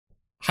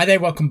Hi there,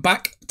 welcome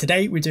back.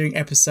 Today we're doing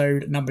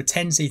episode number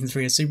 10, season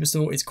 3 of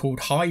Superstore. It's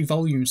called High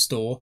Volume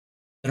Store.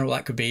 Don't know what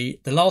that could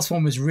be. The last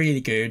one was really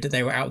good.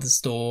 They were out of the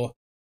store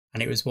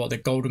and it was the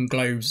Golden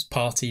Globes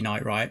party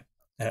night, right?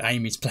 At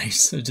Amy's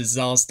place, a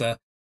disaster.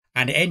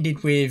 And it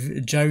ended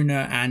with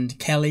Jonah and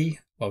Kelly.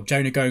 Well,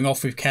 Jonah going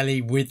off with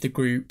Kelly with the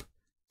group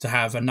to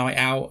have a night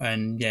out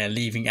and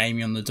leaving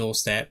Amy on the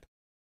doorstep.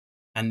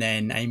 And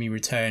then Amy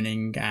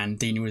returning and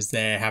Dina was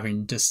there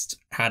having just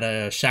had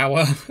a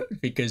shower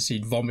because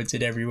she'd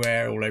vomited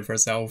everywhere all over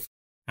herself.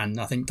 And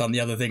I think done the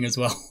other thing as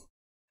well.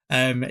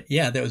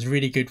 That was a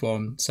really good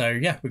one. So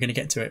we're going to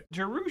get to it.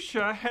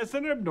 Jerusha has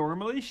an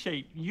abnormally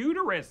shaped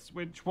uterus,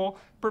 which will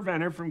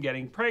prevent her from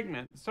getting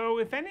pregnant. So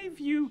if any of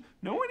you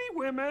know any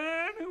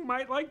women who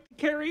might like to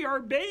carry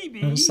our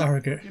baby,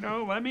 surrogate.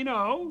 Let me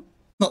know.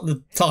 Not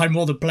the time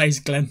or the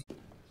place, Glenn.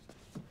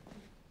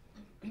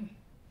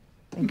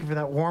 Thank you for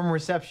that warm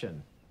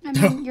reception. I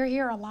mean, you're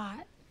here a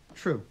lot.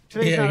 True.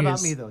 Today's not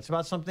about me, though. It's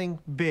about something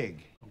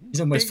big.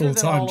 He's almost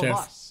full-time,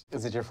 Jeff.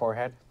 Is it your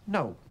forehead?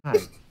 No. Hi,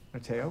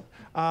 Mateo.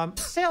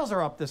 Sales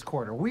are up this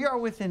quarter. We are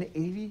within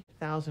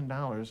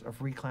 $80,000 of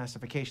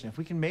reclassification. If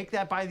we can make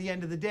that by the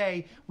end of the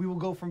day, we will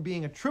go from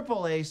being a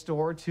AAA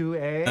store to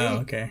a... Oh,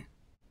 okay.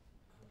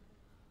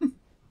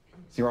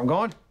 See where I'm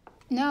going?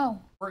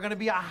 No. We're going to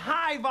be a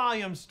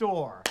high-volume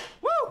store.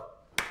 Woo!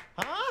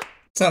 Huh?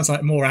 Sounds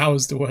like more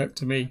hours to work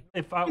to me.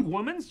 If a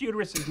woman's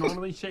uterus is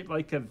normally shaped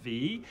like a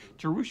V,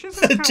 Jerusha's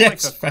is kind of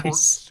like a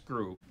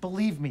corkscrew.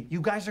 Believe me,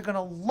 you guys are going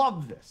to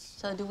love this.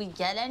 So do we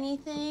get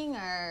anything,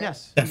 or...?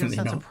 Yes, definitely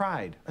you get a sense not. of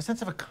pride, a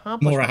sense of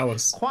accomplishment. More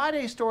hours. Quad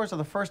A stores are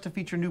the first to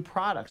feature new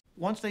products.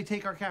 Once they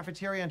take our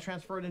cafeteria and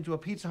transfer it into a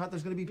Pizza Hut,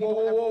 there's going to be people...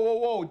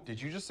 Whoa.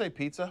 Did you just say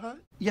Pizza Hut?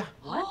 Yeah.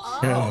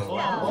 What?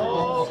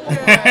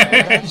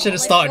 You should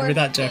have started with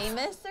that, Jeff.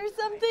 Famous or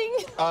something?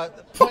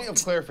 Point of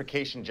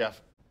clarification,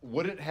 Jeff.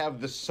 Would it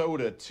have the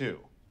soda, too?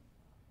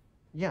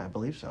 Yeah, I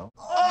believe so.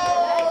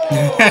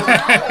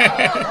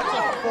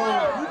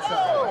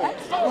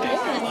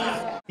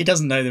 He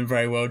doesn't know them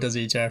very well, does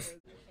he, Jeff?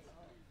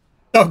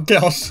 Oh,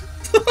 gosh.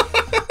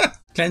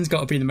 Glenn's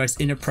got to be the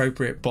most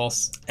inappropriate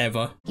boss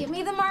ever. Give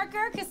me the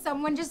marker, because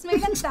someone just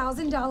made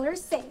 $1,000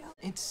 sale.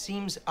 It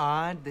seems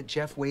odd that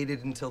Jeff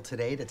waited until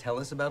today to tell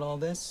us about all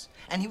this.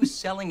 And he was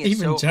selling it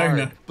Even so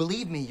Jonah. hard.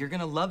 Believe me, you're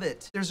gonna love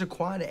it. There's a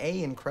Quad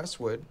A in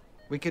Crestwood.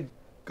 We could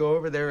go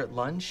over there at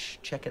lunch,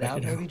 check it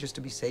out maybe, just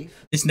to be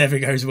safe. This never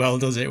goes well,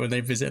 does it, when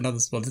they visit another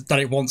spot? They've done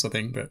it once, I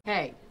think, but...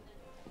 Hey,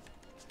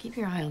 keep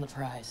your eye on the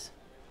prize.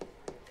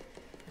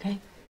 Okay?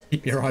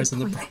 Keep your eyes on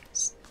the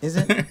prize. Is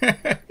it?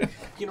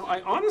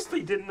 I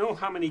honestly didn't know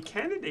how many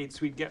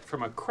candidates we'd get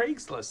from a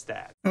Craigslist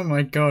ad. Oh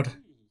my god.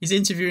 He's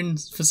interviewing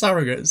for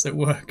surrogates at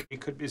work.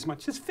 It could be as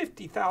much as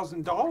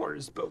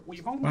 $50,000, but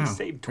we've only Wow,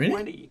 saved really?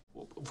 20,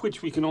 of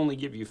which we can only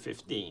give you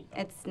 15.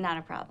 It's not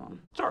a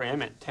problem. Sorry, I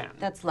meant 10.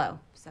 That's low,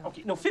 so.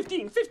 Okay, no,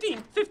 15.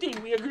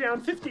 We agree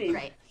on 15.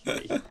 Great.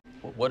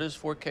 What does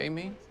 4K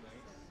mean?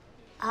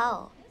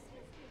 Oh.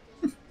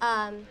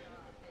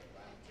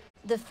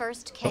 The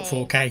first K Got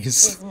 4 Ks.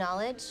 is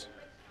knowledge.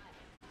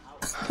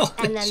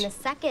 And then the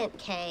second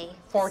K...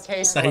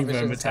 4K Same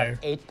televisions Mateo.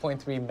 have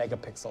 8.3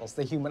 megapixels.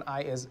 The human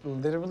eye is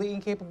literally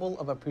incapable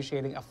of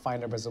appreciating a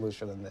finer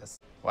resolution than this.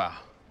 Wow.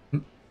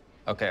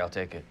 Okay, I'll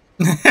take it.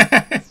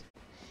 It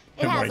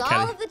Don't has worry, all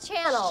Kelly. of the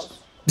channels.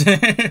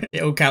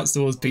 It all counts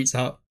towards Pizza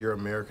Hut. Your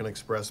American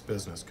Express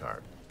business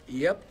card.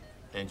 Yep.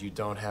 And you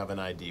don't have an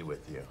ID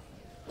with you.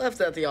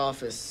 Left at the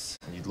office.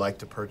 And you'd like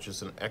to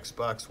purchase an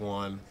Xbox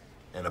One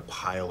and a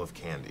pile of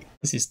candy.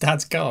 It's his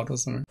dad's card or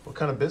something. What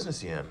kind of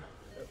business you in?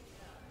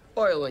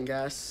 Oil and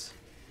gas.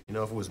 You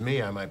know, if it was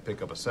me, I might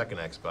pick up a second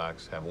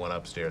Xbox, have one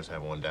upstairs,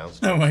 have one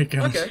downstairs. Oh my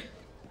gosh. Okay.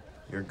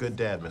 You're a good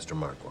dad, Mr.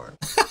 Marquardt.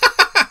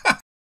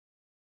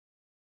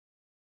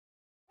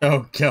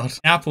 Oh god.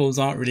 Apples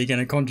aren't really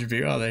going to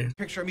contribute, are they?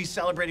 Picture of me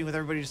celebrating with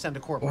everybody to send a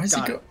corporate. Why is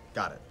he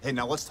Got it. Hey,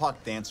 now let's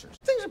talk dancers.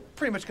 Things are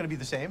pretty much going to be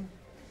the same.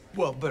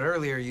 Well, but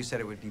earlier you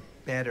said it would be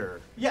better.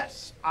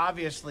 Yes,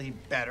 obviously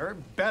better,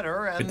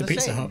 and With the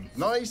Pizza same. Hut.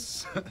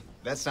 Nice.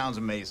 That sounds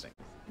amazing.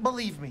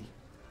 Believe me,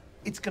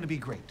 it's going to be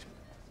great.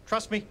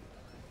 Trust me.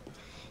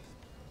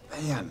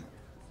 Man,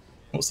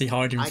 What's he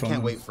hiding I from can't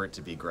them? wait for it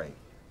to be great.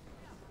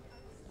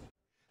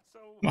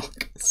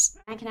 Marcus.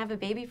 I can have a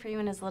baby for you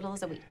in as little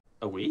as a week.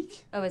 A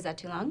week? Oh, is that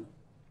too long?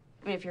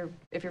 I mean, if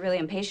you're really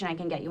impatient, I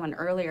can get you one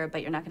earlier,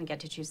 but you're not going to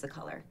get to choose the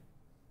color.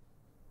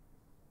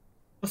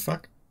 The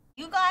fuck?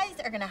 You guys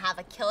are going to have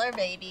a killer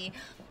baby.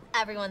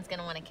 Everyone's going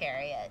to want to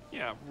carry it.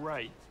 Yeah,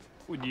 right.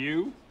 Would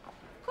you?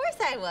 Of course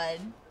I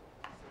would.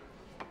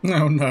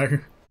 No, no.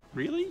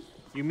 Really?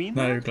 You mean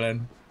No, that?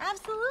 Glenn.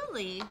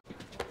 Absolutely.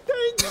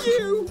 Thank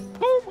you!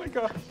 Oh my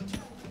gosh.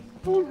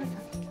 Oh my gosh.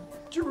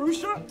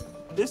 Jerusha,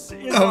 this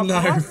is Oh, a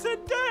no. blessed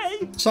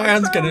day.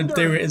 Cheyenne's I going found to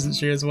do her. it, isn't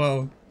she, as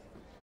well?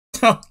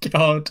 Oh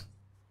god.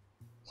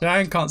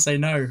 Cheyenne can't say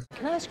no.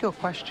 Can I ask you a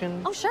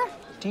question? Oh, sure.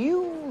 Do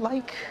you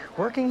like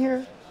working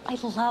here? I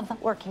love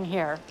working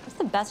here. It's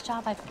the best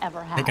job I've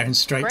ever had. They're going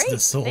straight to the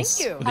source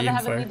Thank you. for the Have a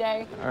info. heavenly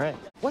day. All right.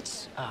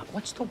 What's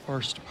the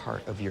worst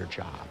part of your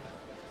job?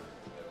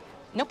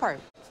 No part.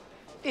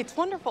 It's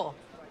wonderful.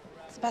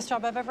 It's the best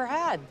job I've ever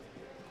had.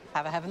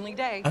 Have a heavenly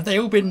day. Have they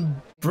all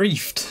been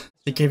briefed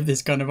to give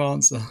this kind of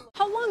answer?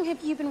 How long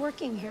have you been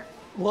working here?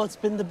 Well, it's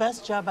been the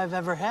best job I've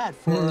ever had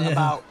for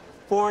about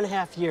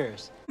 4.5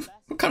 years.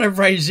 What kind of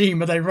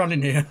regime are they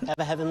running here? Have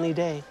a heavenly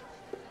day.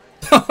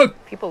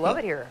 People love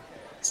it here.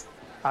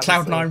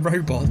 Cloud9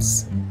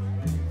 robots.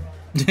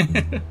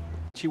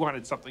 She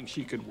wanted something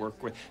she could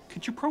work with.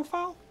 Could you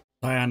profile?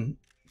 Diane,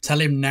 tell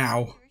him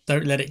now.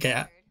 Don't let it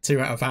get too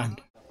out of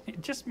hand.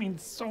 It just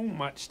means so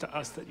much to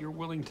us that you're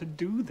willing to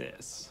do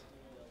this.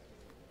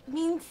 It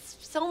means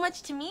so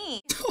much to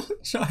me.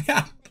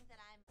 Cheyenne.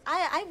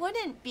 I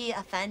wouldn't be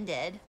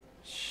offended.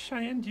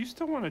 Cheyenne, do you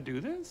still want to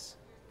do this?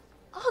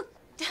 Oh,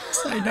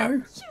 say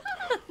no.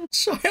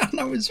 Cheyenne,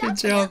 that was your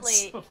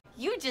chance.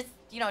 You just,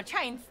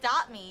 try and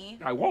stop me.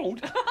 I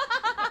won't.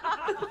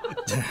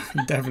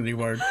 You definitely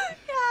won't.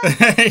 Yeah,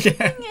 the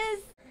thing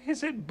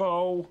is it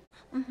Bo?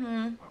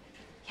 Mm-hmm.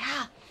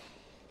 Yeah,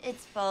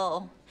 it's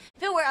Bo.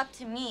 If it were up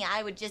to me,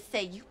 I would just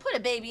say, you put a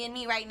baby in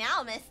me right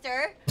now,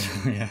 mister.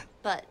 Yeah.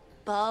 But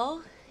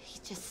Bo, he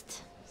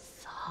just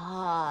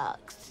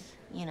sucks,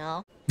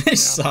 It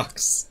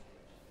sucks.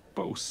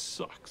 Bo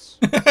sucks.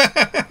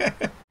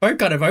 Bo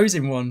kind of owes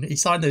him one. He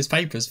signed those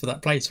papers for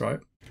that place, right?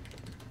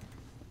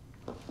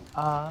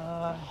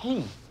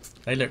 Hey.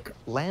 They look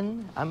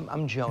Len,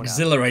 I'm Jonah.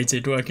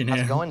 exhilarated working here.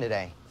 How's it going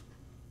today?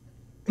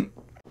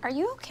 Are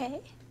you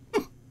okay?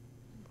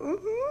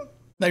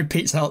 No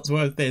Pizza Hut's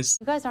worth this.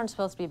 You guys aren't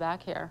supposed to be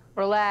back here.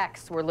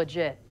 Relax, we're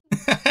legit.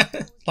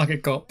 Like a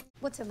cop.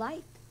 What's it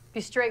like? Be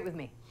straight with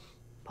me.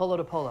 Polo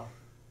to polo.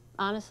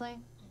 Honestly,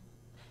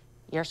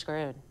 you're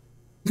screwed.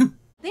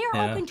 They are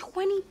Yeah. open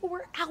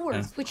 24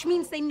 hours, which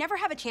means they never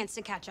have a chance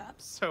to catch up.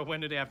 So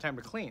when do they have time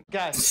to clean?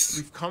 Guys,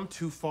 we've come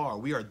too far.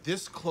 We are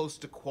this close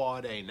to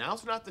Quad A.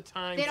 Now's not the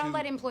time They to... don't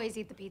let employees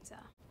eat the pizza.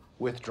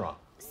 Withdraw.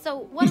 So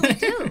what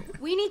do?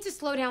 We need to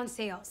slow down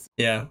sales.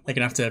 Yeah, they're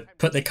gonna have to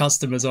put their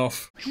customers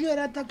off.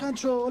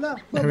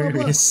 There he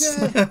is.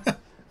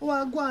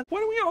 Why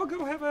don't we all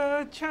go have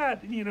a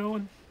chat,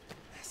 and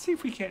see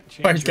if we can't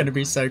change Bo's her gonna be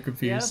mind. so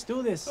confused. Yeah, let's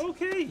do this.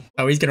 Okay.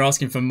 Oh, he's gonna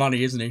ask him for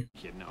money, isn't he?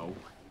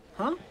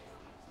 Huh?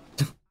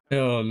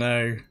 Oh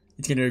no,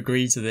 he's gonna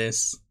agree to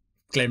this.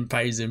 Glenn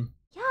pays him.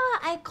 Yeah,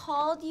 I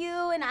called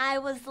you and I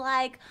was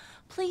like,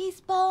 please,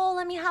 Bo,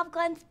 let me have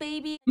Glenn's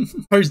baby.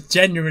 Bo's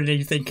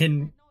genuinely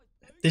thinking,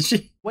 did she?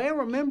 The way I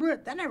remember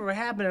it, that never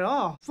happened at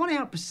all. Funny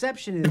how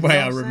perception is. The way you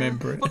know I what I'm saying?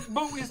 remember it. But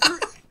Bo, is there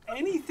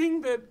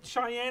anything that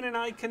Cheyenne and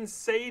I can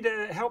say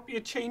to help you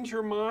change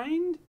your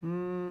mind?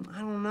 I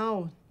don't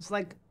know. It's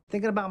like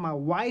thinking about my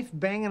wife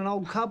banging an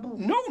old couple.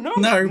 No. No.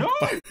 Not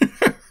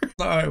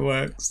how it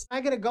works.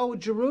 I gotta go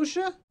with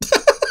Jerusha?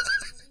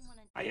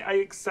 I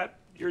accept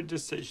your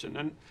decision,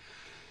 and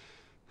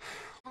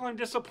well, I'm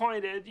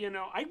disappointed.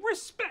 I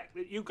respect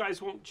that you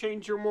guys won't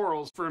change your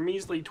morals for a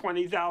measly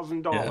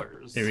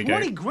 $20,000. Here we go.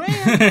 20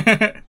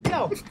 grand?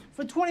 Yo,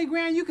 for 20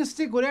 grand, you can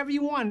stick whatever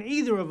you want,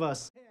 either of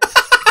us.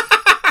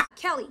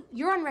 Kelly,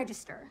 you're on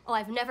register. Oh,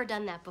 I've never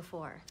done that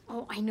before.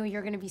 Oh, I know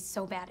you're gonna be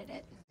so bad at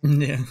it.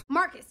 Yeah.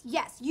 Marcus,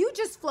 yes, you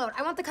just float.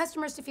 I want the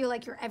customers to feel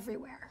like you're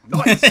everywhere.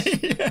 Nice.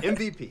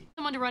 MVP.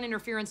 Someone to run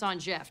interference on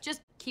Jeff.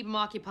 Just keep him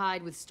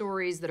occupied with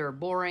stories that are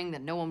boring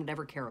that no one would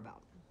ever care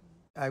about.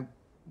 I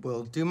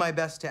will do my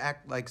best to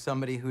act like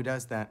somebody who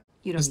does that.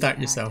 You don't Just need act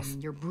to yourself. I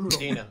mean, you're brutal.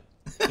 Tina,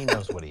 he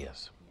knows what he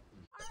is.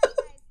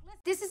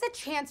 This is a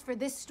chance for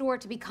this store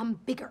to become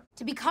bigger,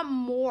 to become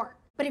more.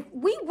 But if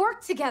we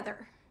work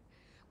together,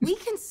 we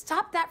can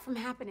stop that from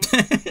happening.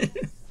 I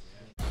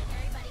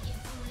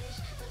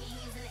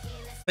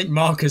think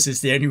Marcus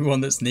is the only one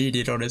that's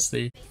needed,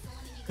 honestly.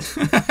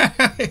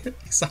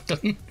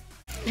 Exactly.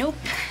 Nope,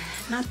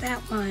 not that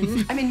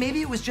one. I mean,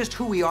 maybe it was just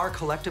who we are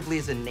collectively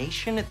as a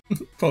nation.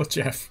 Poor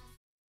Jeff.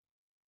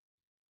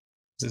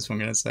 What's this one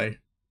gonna say?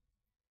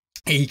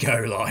 E.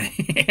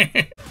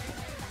 coli.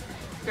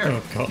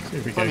 Oh god,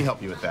 here we go. Let me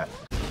help you with that.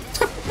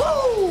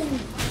 Woo!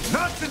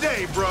 Not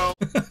today, bro.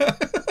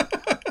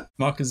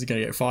 Marcus is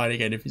gonna get fired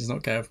again if he's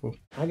not careful.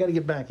 I gotta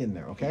get back in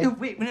there, okay? No,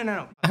 wait,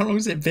 no. How long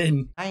has it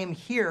been? I am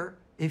here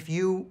if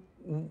you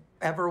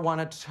ever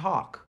want to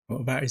talk.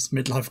 What about his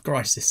midlife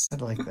crisis?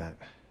 I'd like that.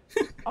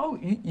 Oh,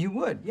 you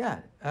would, yeah.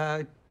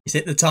 He's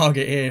hit the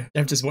target here.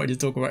 Jeff just wanted to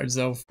talk about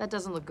himself. That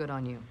doesn't look good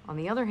on you. On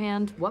the other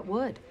hand, what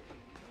would?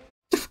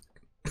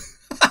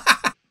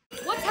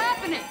 What's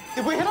happening?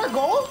 Did we hit our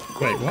goal?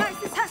 Wait, what? Guys,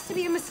 this has to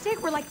be a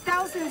mistake. We're like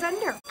thousands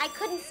under. I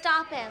couldn't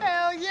stop him.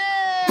 Hell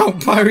yeah! Oh,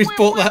 Barry's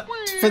bought that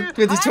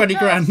with his 20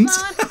 grand.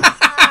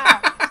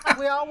 Like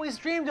we always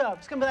dreamed of.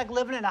 It's gonna be like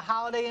living in a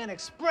Holiday Inn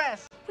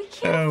Express. We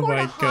can't Oh afford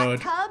my a hot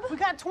God. tub. We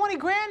got 20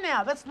 grand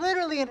now. That's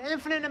literally an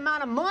infinite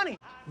amount of money.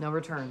 No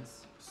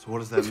returns. So what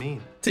does that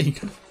mean?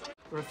 Tina.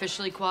 We're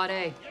officially Quad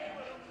A.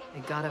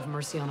 May God have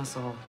mercy on us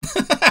all.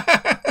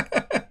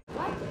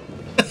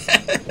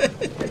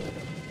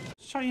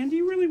 Cheyenne, do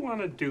you really want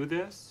to do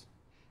this?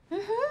 I'm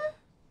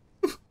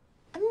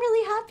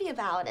really happy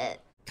about it.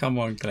 Come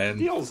on, Glenn.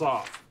 Deal's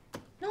off.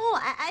 No,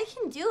 I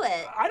can do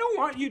it. I don't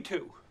want you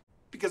to.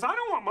 Because I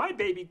don't want my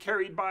baby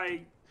carried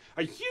by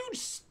a huge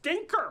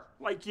stinker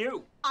like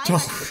you. I'm a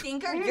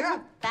stinker. You're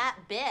a fat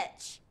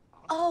bitch.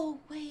 Oh,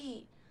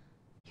 wait.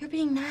 You're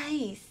being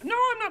nice. No,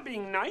 I'm not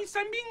being nice.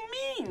 I'm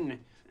being mean.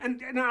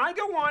 And I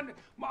don't want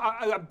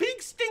a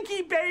big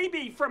stinky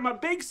baby from a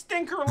big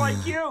stinker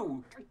like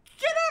you.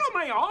 Get out of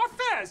my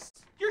office.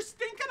 You're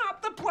stinking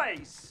up the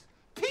place.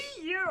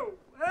 Pee you.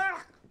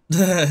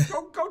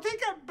 Go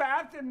take a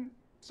bath in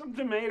some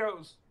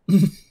tomatoes.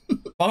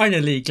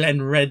 Finally,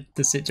 Glenn read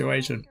the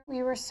situation.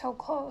 We were so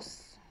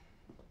close.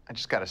 I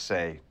just gotta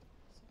say,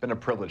 it's been a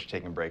privilege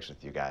taking breaks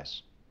with you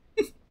guys.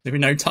 There'll be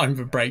no time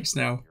for breaks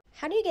now.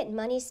 How do you get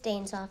money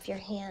stains off your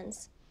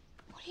hands?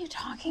 What are you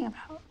talking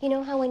about? You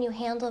know how when you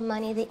handle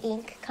money, the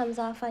ink comes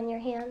off on your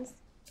hands?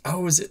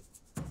 Oh, is it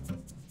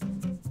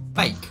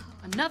fake?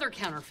 Another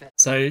counterfeit.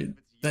 So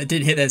they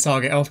didn't hit their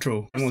target after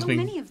all. Everyone's so been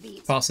many of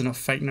these. passing off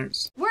fake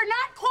notes. We're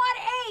not quad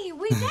A.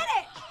 We did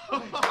it.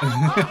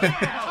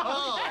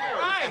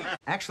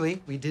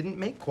 Actually, we didn't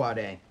make quad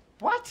A.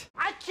 What?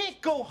 I can't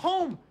go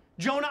home,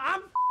 Jonah.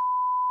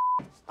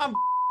 I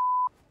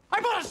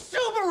bought a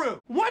Subaru.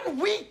 1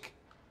 week.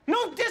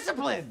 No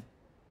discipline.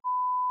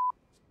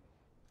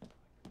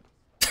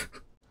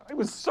 I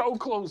was so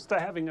close to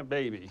having a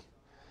baby.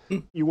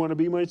 You want to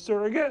be my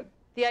surrogate?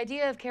 The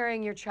idea of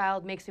carrying your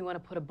child makes me want to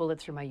put a bullet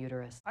through my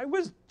uterus. I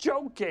was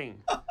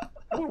joking. I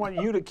wouldn't want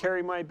you to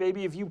carry my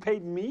baby if you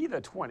paid me the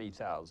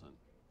 $20,000.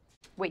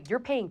 Wait, you're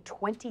paying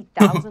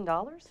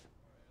 $20,000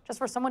 just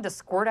for someone to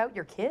squirt out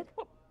your kid?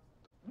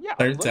 Yeah,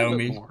 Don't tell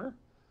me,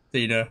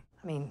 Dina.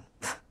 I mean,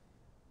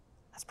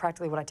 that's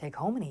practically what I take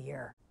home in a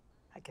year.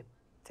 I could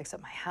fix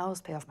up my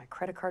house, pay off my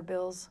credit card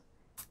bills.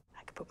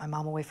 I could put my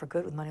mom away for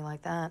good with money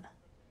like that.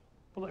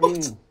 Well, I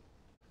mean,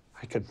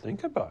 I could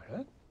think about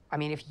it. I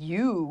mean, if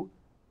you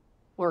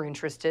were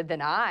interested,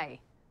 then I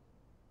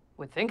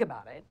would think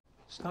about it.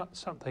 It's not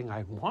something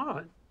I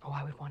want. Oh,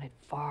 I would want it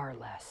far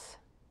less.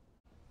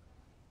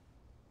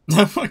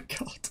 Oh my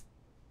god.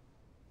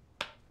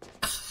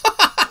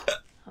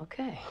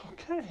 Okay.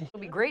 Okay. It'll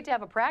be great to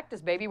have a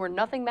practice baby where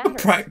nothing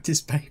matters. Practice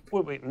baby.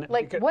 Wait,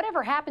 like,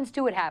 whatever happens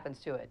to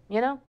it,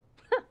 you know?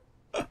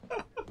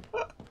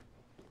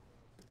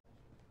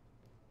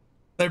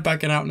 They're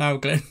backing out now,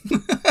 Glenn.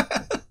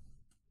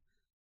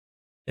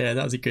 Yeah,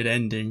 that was a good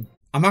ending.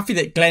 I'm happy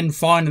that Glenn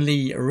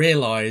finally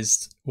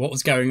realised what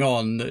was going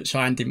on, that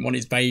Cheyenne didn't want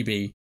his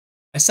baby.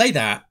 I say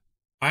that,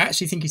 I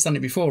actually think he's done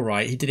it before,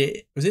 right? He did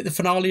it, was it the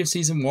finale of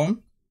season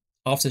 1?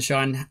 After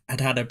Cheyenne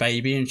had had her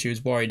baby and she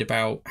was worried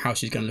about how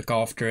she's going to look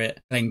after it,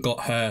 then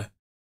got her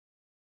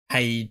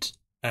paid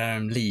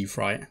leave,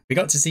 right? We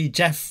got to see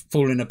Jeff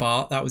falling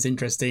apart. That was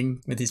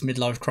interesting with his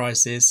midlife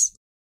crisis.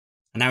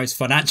 And now his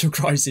financial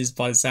crisis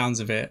by the sounds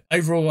of it.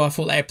 Overall, I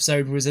thought that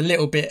episode was a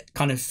little bit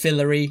kind of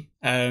fillery,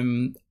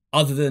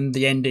 other than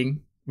the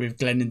ending with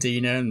Glenn and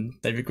Dina, and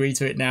they've agreed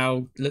to it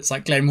now. Looks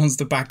like Glenn wants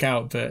to back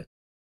out, but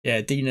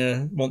yeah,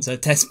 Dina wants her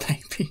test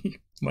baby.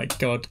 My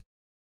God.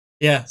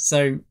 Yeah,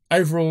 so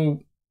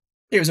overall,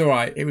 it was all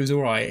right. It was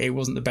all right. It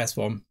wasn't the best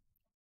one.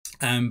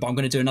 But I'm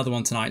going to do another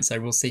one tonight, so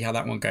we'll see how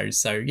that one goes.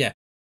 So yeah,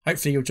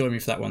 hopefully you'll join me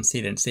for that one. See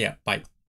you then. See ya. Bye.